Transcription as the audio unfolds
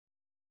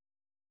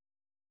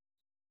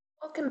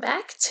Welcome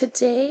back.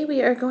 Today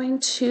we are going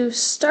to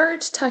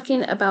start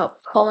talking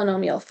about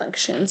polynomial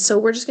functions. So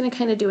we're just going to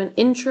kind of do an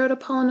intro to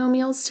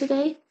polynomials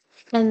today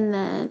and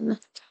then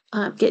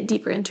get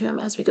deeper into them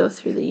as we go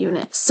through the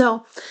unit.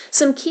 So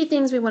some key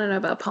things we want to know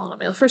about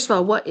polynomial. First of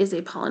all, what is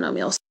a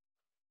polynomial?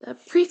 The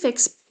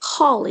prefix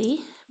poly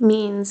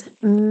means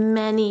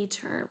many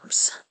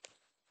terms.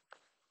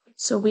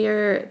 So we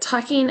are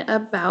talking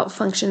about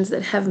functions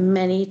that have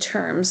many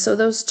terms. So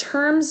those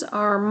terms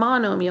are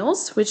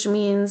monomials, which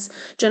means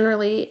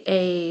generally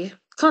a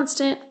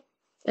constant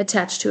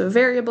attached to a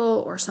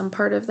variable or some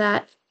part of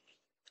that,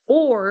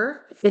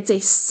 or it's a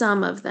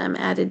sum of them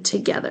added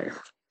together.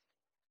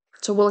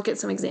 So we'll look at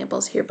some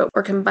examples here, but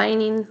we're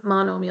combining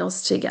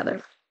monomials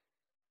together.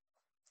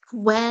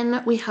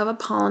 When we have a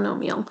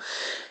polynomial,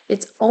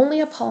 it's only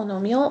a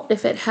polynomial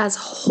if it has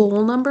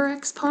whole number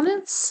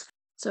exponents.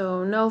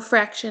 So no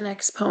fraction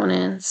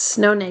exponents,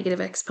 no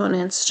negative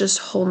exponents, just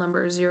whole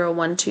numbers 0,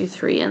 1, 2,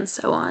 3, and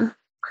so on.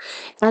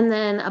 And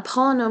then a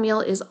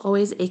polynomial is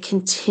always a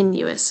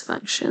continuous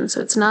function.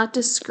 So it's not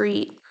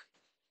discrete,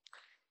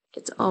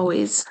 it's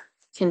always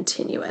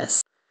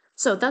continuous.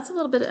 So that's a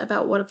little bit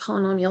about what a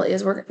polynomial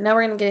is. Now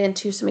we're going to get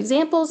into some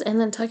examples and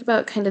then talk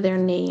about kind of their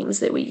names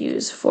that we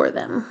use for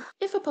them.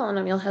 If a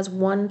polynomial has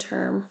one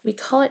term, we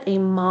call it a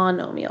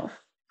monomial.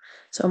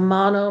 So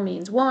mono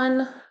means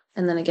one,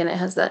 and then again, it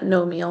has that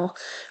nomial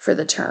for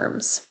the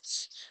terms.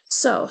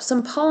 So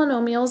some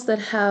polynomials that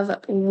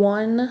have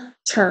one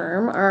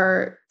term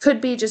could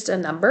be just a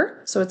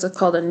number. So it's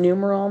called a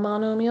numeral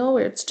monomial,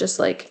 where it's just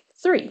like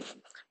 3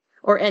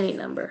 or any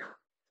number.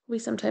 We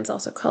sometimes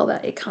also call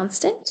that a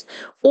constant.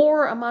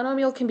 Or a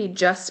monomial can be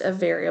just a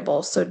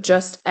variable. So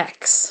just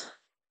x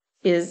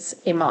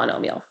is a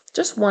monomial,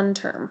 just one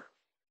term.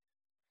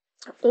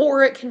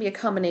 Or it can be a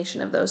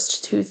combination of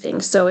those two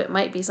things. So it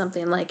might be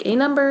something like a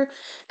number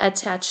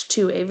attached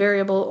to a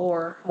variable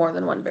or more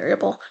than one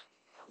variable.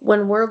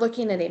 When we're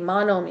looking at a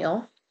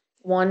monomial,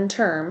 one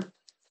term,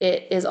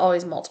 it is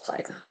always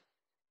multiplied.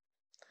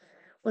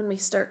 When we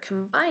start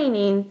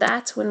combining,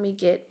 that's when we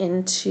get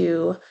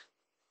into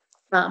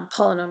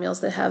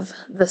polynomials that have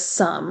the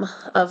sum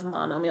of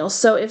monomials.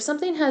 So if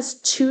something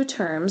has two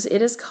terms,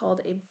 it is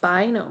called a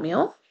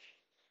binomial.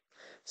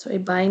 So a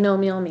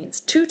binomial means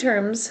two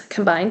terms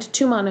combined,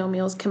 two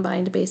monomials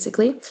combined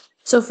basically.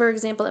 So for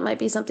example, it might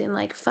be something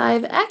like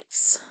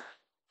 5x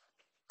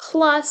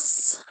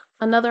plus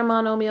another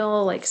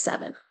monomial like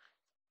 7.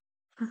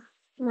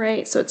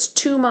 Right, so it's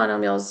two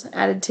monomials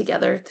added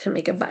together to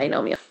make a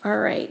binomial. All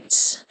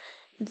right,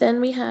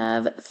 then we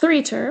have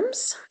three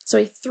terms. So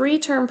a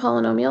three-term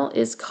polynomial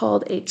is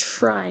called a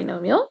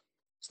trinomial.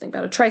 Just think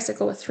about a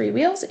tricycle with 3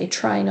 wheels, a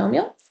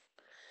trinomial.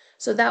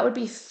 So that would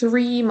be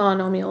 3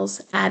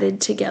 monomials added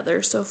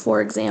together. So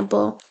for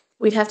example,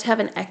 we'd have to have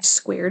an x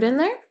squared in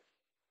there.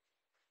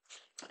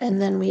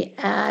 And then we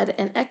add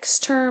an x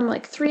term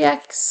like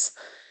 3x.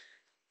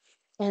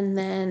 And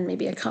then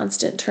maybe a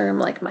constant term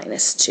like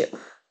 -2.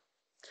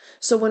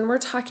 So when we're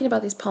talking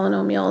about these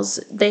polynomials,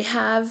 they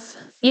have,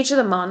 each of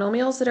the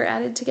monomials that are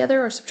added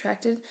together or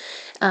subtracted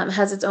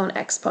has its own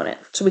exponent.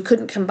 So we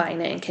couldn't combine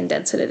it and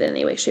condense it in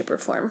any way, shape, or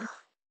form.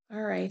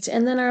 All right,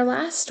 and then our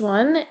last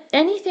one,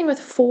 anything with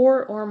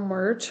 4 or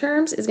more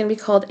terms is going to be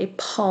called a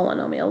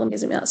polynomial. Let me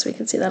zoom out so we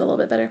can see that a little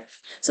bit better.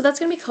 So that's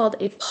going to be called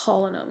a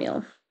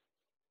polynomial.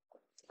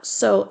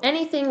 So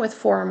anything with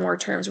 4 or more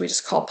terms, we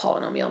just call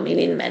polynomial,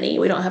 meaning many.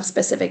 We don't have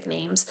specific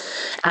names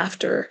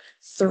after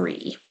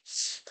 3.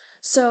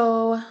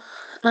 So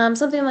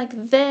something like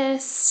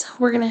this,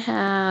 we're going to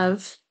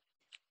have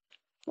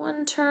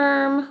one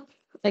term.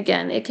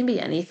 Again, it can be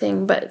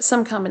anything, but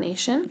some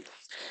combination.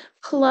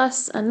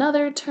 Plus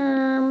another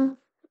term,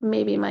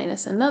 maybe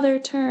minus another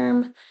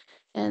term,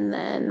 and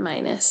then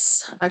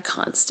minus a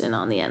constant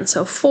on the end.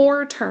 So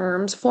 4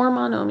 terms, 4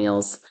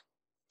 monomials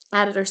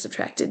added or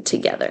subtracted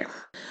together.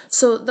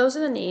 So those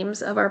are the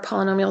names of our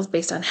polynomials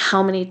based on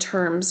how many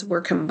terms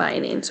we're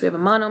combining. So we have a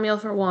monomial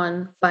for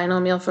 1,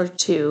 binomial for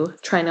 2,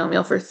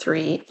 trinomial for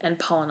 3, and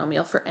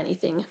polynomial for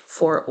anything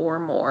 4 or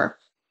more.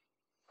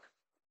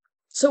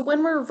 So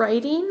when we're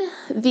writing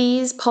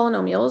these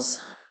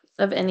polynomials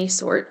of any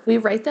sort, we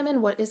write them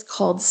in what is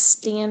called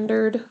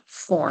standard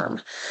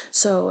form.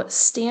 So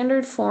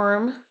standard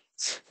form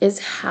is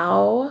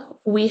how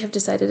we have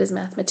decided as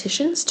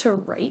mathematicians to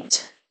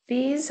write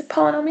these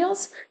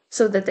polynomials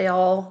so that they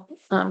all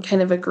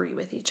kind of agree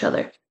with each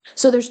other.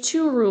 So there's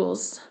 2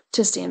 rules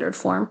to standard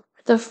form.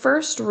 The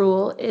first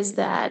rule is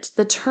that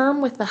the term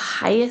with the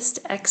highest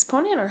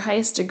exponent or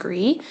highest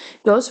degree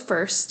goes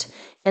first,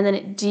 and then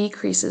it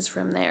decreases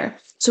from there.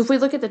 So if we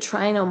look at the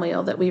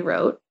trinomial that we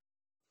wrote,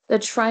 the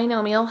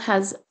trinomial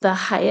has the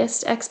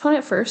highest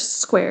exponent first,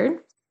 squared,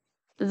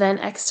 then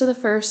x to the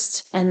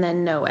first, and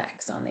then no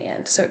x on the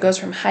end. So it goes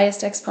from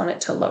highest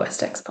exponent to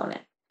lowest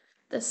exponent.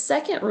 The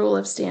second rule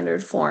of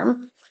standard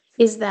form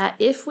is that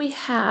if we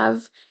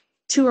have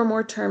 2 or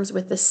more terms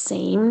with the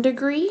same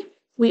degree,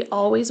 we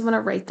always want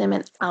to write them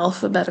in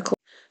alphabetical.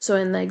 So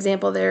in the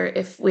example there,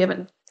 if we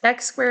have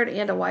x squared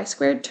and a y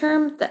squared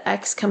term, the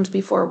x comes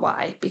before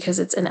y because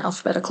it's in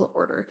alphabetical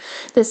order.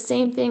 The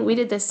same thing, we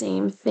did the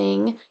same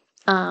thing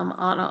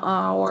on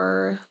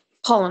our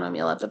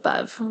polynomial up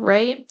above,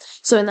 right?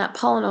 So in that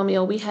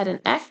polynomial, we had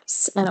an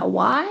x and a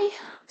y,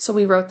 so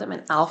we wrote them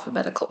in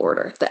alphabetical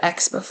order, the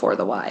x before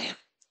the y.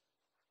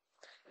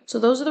 So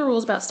those are the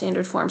rules about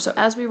standard form. So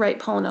as we write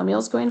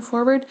polynomials going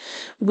forward,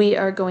 we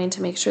are going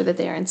to make sure that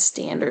they are in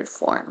standard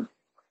form.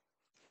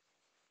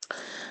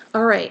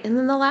 All right, and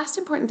then the last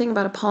important thing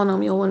about a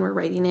polynomial when we're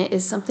writing it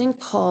is something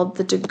called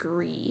the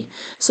degree.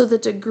 So the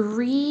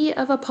degree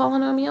of a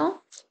polynomial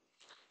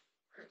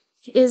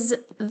is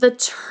the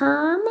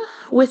term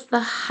with the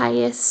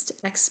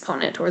highest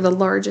exponent or the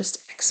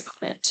largest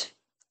exponent.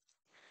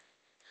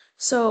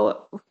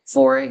 So,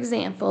 for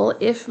example,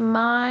 if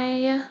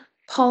my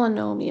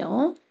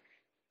polynomial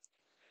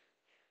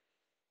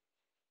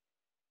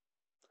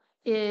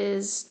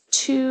is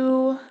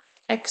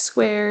 2x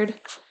squared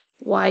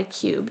y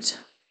cubed,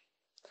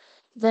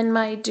 then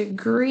my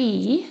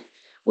degree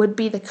would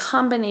be the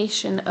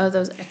combination of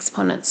those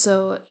exponents.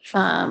 So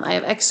I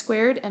have x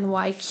squared and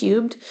y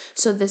cubed,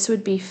 so this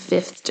would be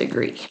 5th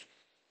degree.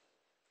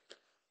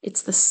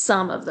 It's the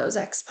sum of those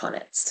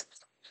exponents.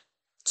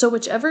 So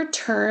whichever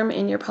term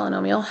in your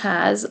polynomial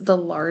has the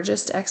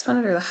largest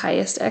exponent or the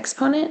highest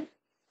exponent,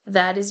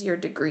 that is your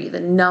degree. The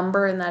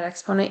number in that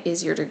exponent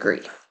is your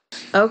degree.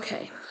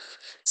 Okay,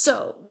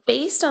 so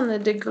based on the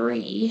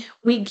degree,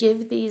 we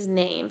give these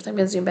names. I'm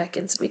going to zoom back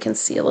in so we can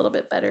see a little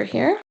bit better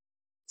here.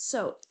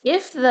 So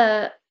if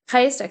the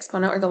highest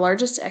exponent or the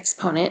largest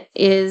exponent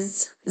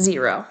is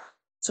 0,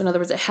 so in other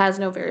words, it has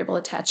no variable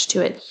attached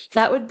to it,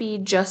 that would be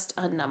just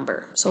a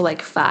number. So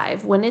like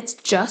 5. When it's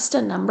just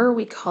a number,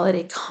 we call it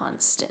a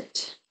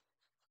constant.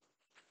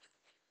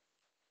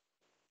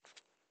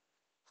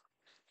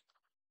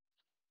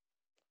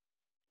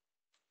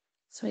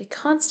 So a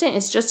constant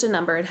is just a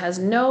number. It has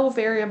no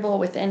variable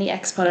with any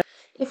exponent.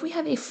 If we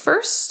have a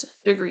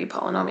first degree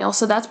polynomial,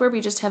 so that's where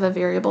we just have a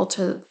variable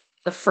to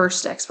the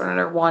first exponent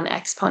or one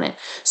exponent.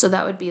 So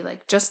that would be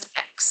like just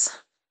x.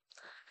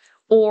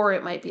 Or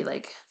it might be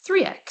like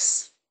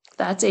 3x.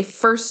 That's a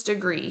first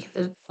degree.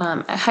 The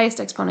highest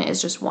exponent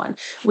is just 1.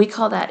 We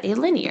call that a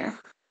linear.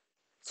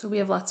 So we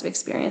have lots of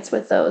experience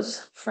with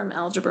those from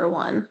Algebra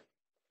 1.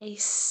 A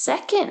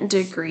second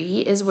degree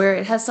is where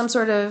it has some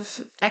sort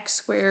of x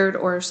squared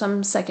or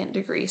some second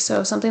degree.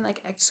 So something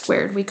like x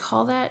squared, we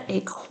call that a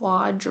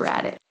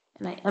quadratic.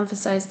 And I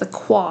emphasize the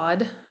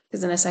quad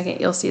because in a second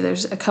you'll see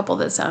there's a couple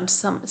that sound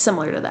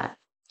similar to that.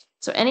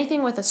 So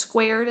anything with a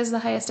squared as the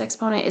highest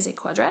exponent is a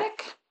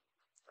quadratic.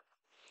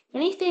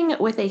 Anything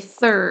with a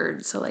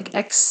third, so like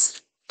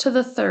x to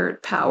the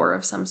third power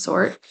of some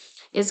sort,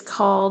 is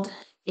called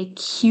a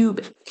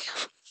cubic.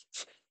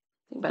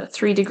 Think about a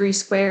 3-degree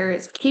square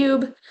is a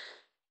cube.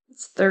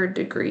 It's third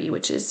degree,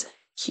 which is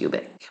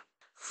cubic.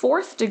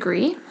 Fourth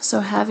degree, so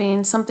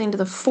having something to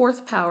the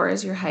 4th power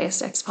as your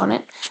highest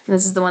exponent, and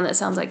this is the one that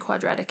sounds like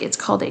quadratic, it's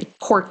called a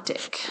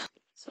quartic.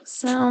 So it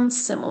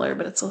sounds similar,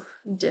 but it's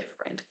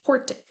different.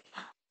 Quartic.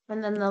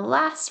 And then the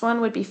last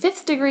one would be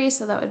 5th degree,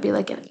 so that would be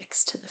like an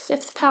x to the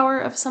 5th power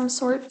of some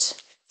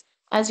sort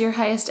as your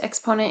highest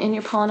exponent in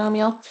your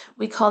polynomial.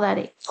 We call that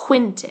a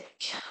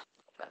quintic.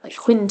 Like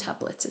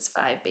quintuplets is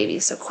 5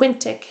 babies, so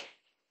quintic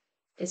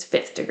is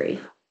 5th degree.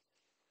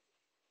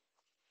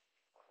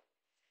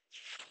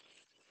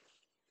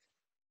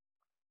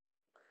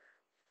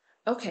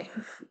 Okay,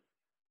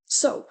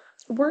 so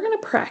we're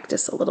going to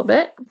practice a little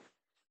bit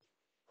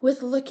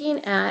with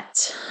looking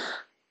at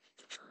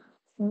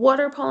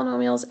what are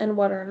polynomials and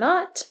what are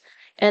not,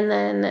 and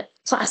then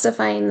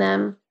classifying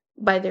them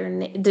by their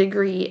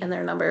degree and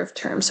their number of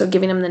terms, so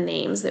giving them the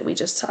names that we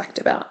just talked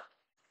about.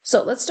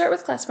 So let's start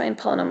with classifying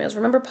polynomials.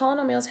 Remember,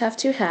 polynomials have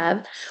to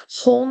have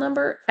whole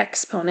number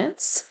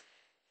exponents.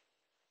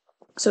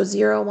 So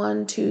 0,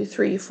 1, 2,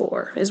 3,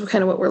 4 is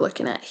kind of what we're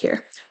looking at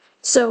here.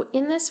 So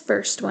in this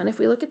first one, if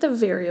we look at the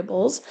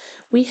variables,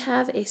 we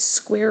have a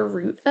square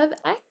root of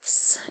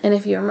x. And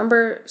if you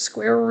remember,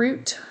 square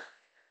root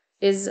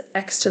is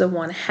x to the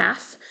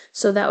 1/2.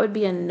 So that would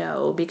be a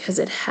no because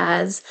it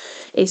has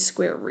a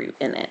square root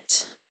in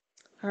it.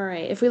 All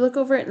right, if we look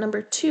over at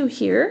number 2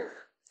 here,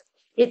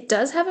 it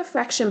does have a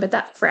fraction, but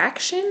that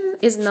fraction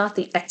is not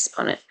the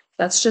exponent.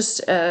 That's just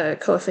a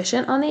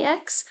coefficient on the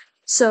x.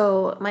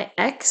 So my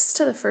x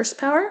to the 1st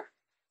power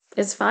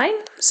is fine.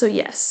 So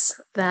yes,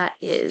 that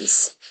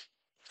is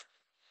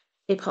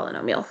a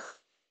polynomial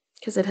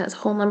because it has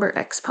whole number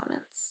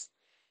exponents.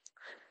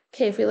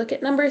 Okay, if we look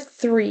at number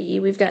 3,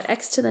 we've got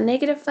x to the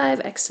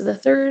 -5, x to the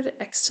 3rd,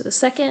 x to the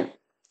 2nd.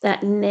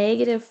 That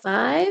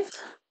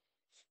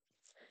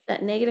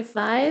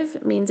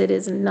 -5 means it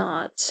is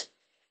not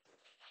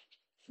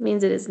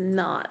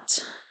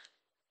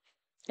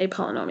a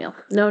polynomial.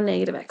 No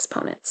negative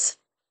exponents.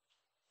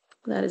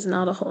 That is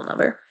not a whole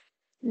number.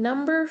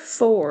 Number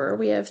 4,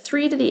 we have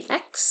 3 to the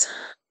x,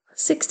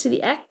 6 to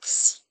the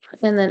x,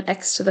 and then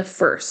x to the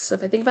 1st. So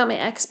if I think about my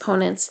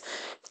exponents,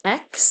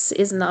 x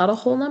is not a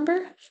whole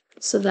number,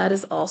 so that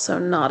is also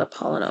not a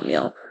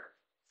polynomial.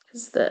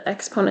 because the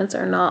exponents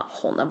are not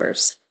whole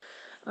numbers.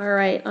 All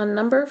right, on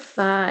number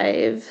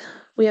 5,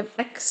 we have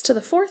x to the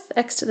 4th,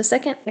 x to the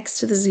 2nd, x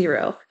to the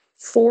 0.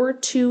 4,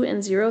 2,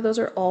 and 0, those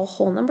are all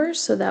whole numbers,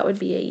 so that would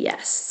be a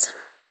yes.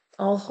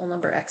 All whole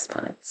number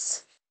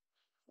exponents.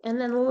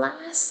 And then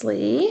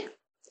lastly,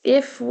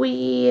 if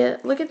we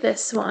look at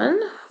this one,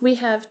 we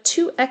have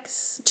 2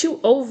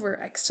 over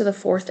x to the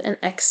 4th and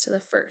x to the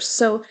 1st.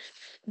 So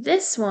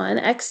this one,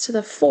 x to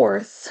the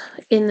 4th,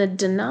 in the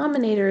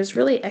denominator is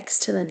really x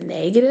to the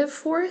negative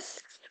 4th,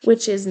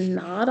 which is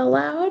not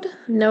allowed,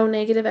 no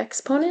negative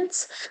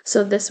exponents.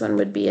 So this one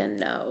would be a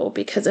no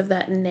because of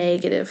that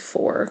negative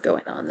 4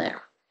 going on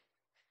there.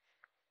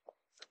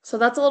 So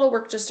that's a little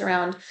work just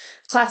around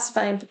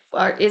classifying,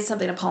 is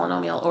something a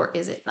polynomial or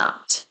is it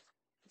not?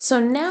 So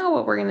now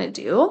what we're going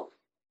to do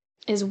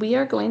is we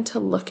are going to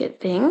look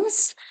at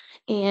things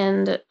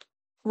and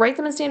write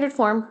them in standard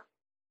form,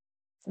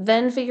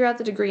 then figure out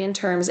the degree in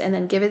terms, and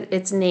then give it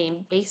its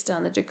name based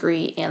on the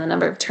degree and the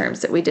number of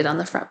terms that we did on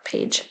the front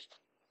page.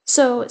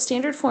 So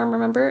standard form,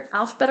 remember,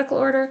 alphabetical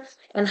order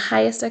and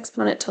highest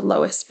exponent to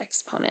lowest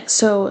exponent.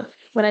 So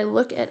when I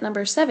look at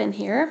number 7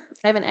 here,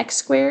 I have an x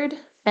squared,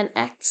 an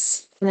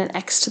x, and an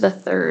x to the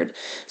 3rd.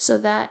 So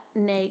that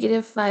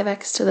negative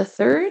 5x to the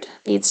 3rd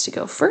needs to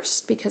go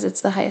first because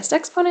it's the highest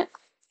exponent.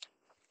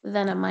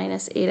 Then a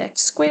minus 8x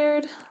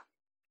squared,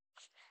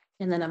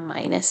 and then a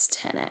minus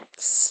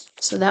 10x.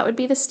 So that would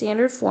be the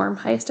standard form,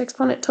 highest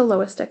exponent to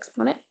lowest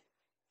exponent.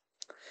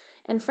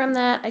 And from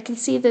that, I can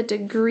see the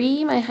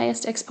degree, my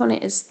highest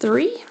exponent is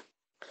 3,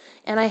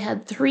 and I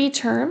had 3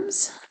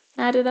 terms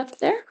added up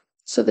there.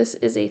 So this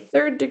is a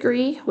 3rd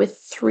degree with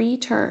 3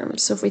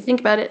 terms. So if we think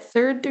about it,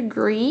 3rd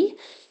degree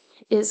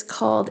is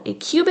called a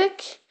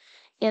cubic,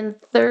 and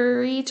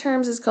 3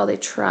 terms is called a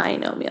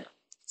trinomial.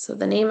 So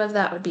the name of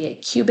that would be a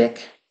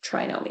cubic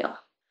trinomial.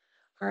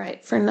 All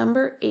right, for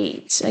number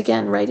 8,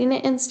 again, writing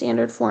it in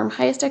standard form,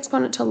 highest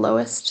exponent to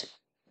lowest,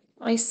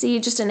 I see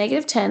just a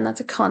negative 10,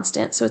 that's a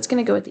constant, so it's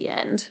going to go at the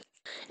end.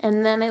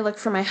 And then I look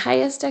for my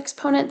highest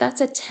exponent,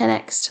 that's a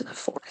 10x to the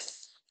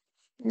 4th.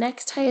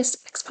 Next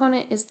highest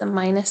exponent is the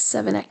minus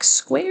 7x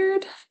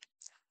squared.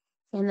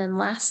 And then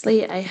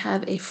lastly, I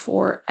have a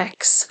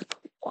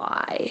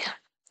 4xy,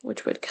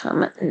 which would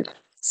come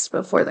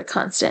before the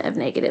constant of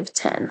negative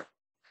 10.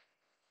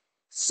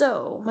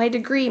 So my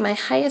degree, my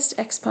highest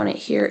exponent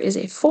here is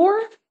a 4,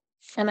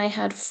 and I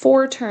had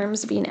 4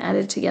 terms being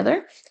added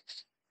together.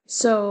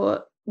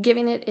 So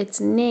giving it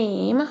its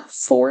name,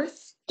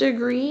 4th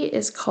degree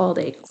is called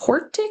a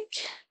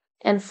quartic,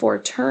 and 4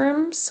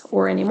 terms,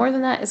 or any more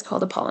than that, is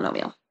called a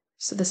polynomial.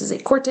 So this is a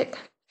quartic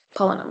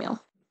polynomial.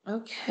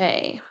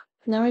 Okay,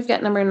 now we've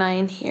got number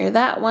 9 here.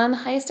 That one,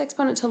 highest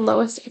exponent to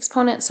lowest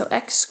exponent, so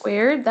x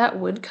squared, that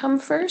would come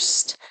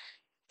first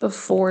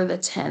before the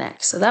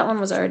 10x. So that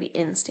one was already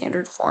in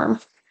standard form.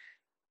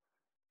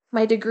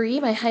 My degree,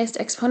 my highest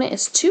exponent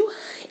is 2,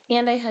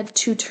 and I had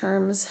 2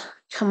 terms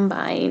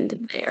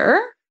combined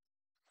there.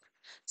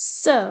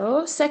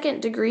 So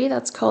 2nd degree,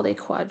 that's called a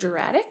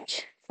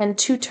quadratic, and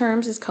 2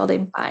 terms is called a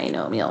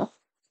binomial.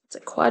 It's a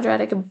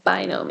quadratic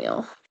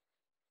binomial.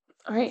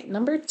 All right,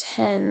 number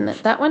 10,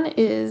 that one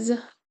is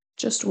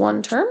just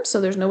 1 term,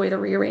 so there's no way to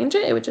rearrange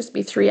it. It would just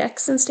be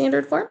 3x in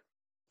standard form.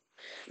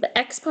 The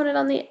exponent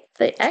on the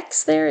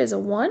x there is a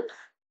 1,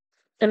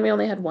 and we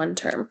only had 1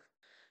 term.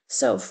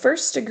 So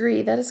 1st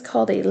degree, that is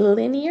called a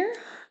linear,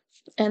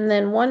 and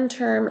then 1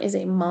 term is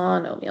a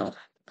monomial.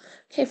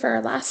 Okay, for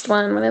our last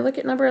one, when I look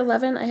at number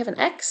 11, I have an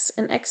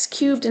x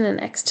cubed, and an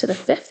x to the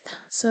 5th.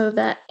 So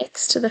that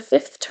x to the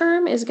 5th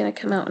term is going to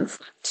come out in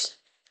front.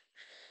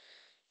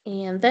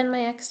 And then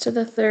my x to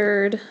the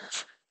 3rd,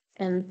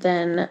 and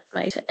then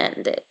my to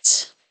end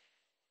it.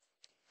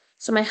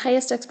 So my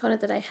highest exponent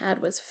that I had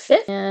was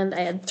 5th, and I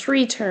had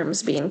 3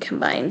 terms being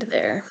combined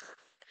there.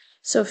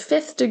 So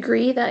 5th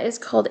degree, that is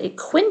called a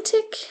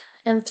quintic,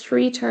 and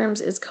 3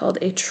 terms is called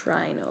a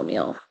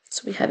trinomial.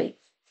 So we have a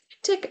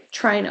quintic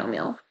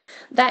trinomial.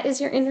 That is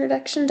your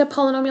introduction to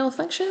polynomial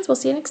functions. We'll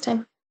see you next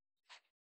time.